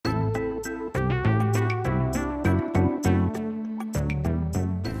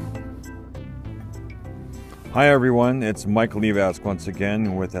Hi everyone, it's Michael Levask once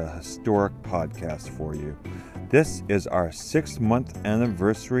again with a historic podcast for you. This is our 6-month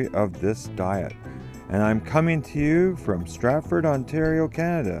anniversary of this diet, and I'm coming to you from Stratford, Ontario,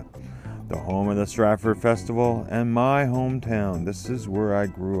 Canada, the home of the Stratford Festival and my hometown. This is where I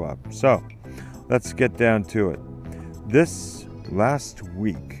grew up. So, let's get down to it. This last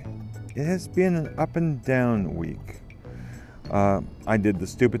week, it has been an up and down week. I did the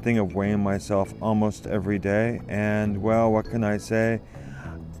stupid thing of weighing myself almost every day, and well, what can I say?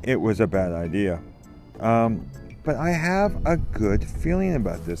 It was a bad idea. But I have a good feeling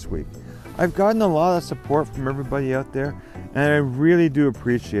about this week. I've gotten a lot of support from everybody out there, and I really do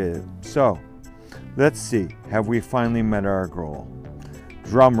appreciate it. So, let's see, have we finally met our goal?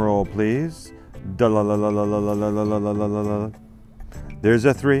 Drum roll, please. There's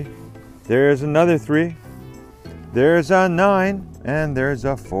a 3. There's another 3. There's a 9, and there's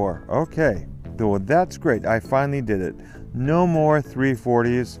a 4. Okay, well, that's great. I finally did it. No more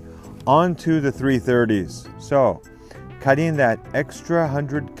 340s, on to the 330s. So, cutting that extra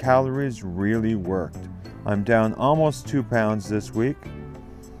 100 calories really worked. I'm down almost 2 pounds this week.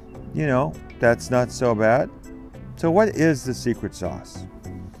 You know, that's not so bad. So what is the secret sauce?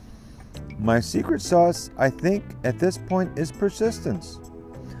 My secret sauce, I think, at this point is persistence.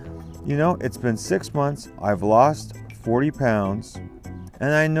 You know, it's been 6 months, I've lost 40 pounds,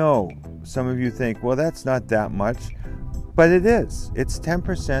 and I know some of you think, well, that's not that much, but it is. It's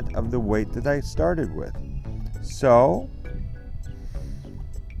 10% of the weight that I started with. So,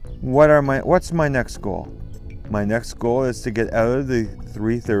 what's my next goal? My next goal is to get out of the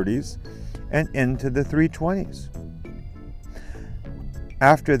 330s and into the 320s.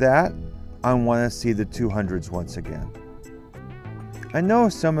 After that, I want to see the 200s once again. I know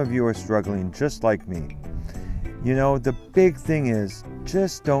some of you are struggling just like me. You know, the big thing is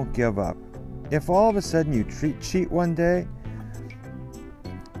just don't give up. If all of a sudden you cheat one day,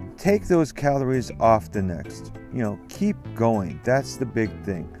 take those calories off the next. You know, keep going. That's the big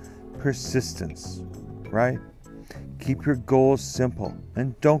thing. Persistence, right? Keep your goals simple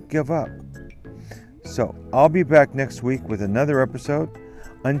and don't give up. So, I'll be back next week with another episode.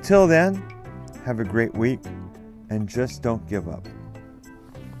 Until then, have a great week and just don't give up.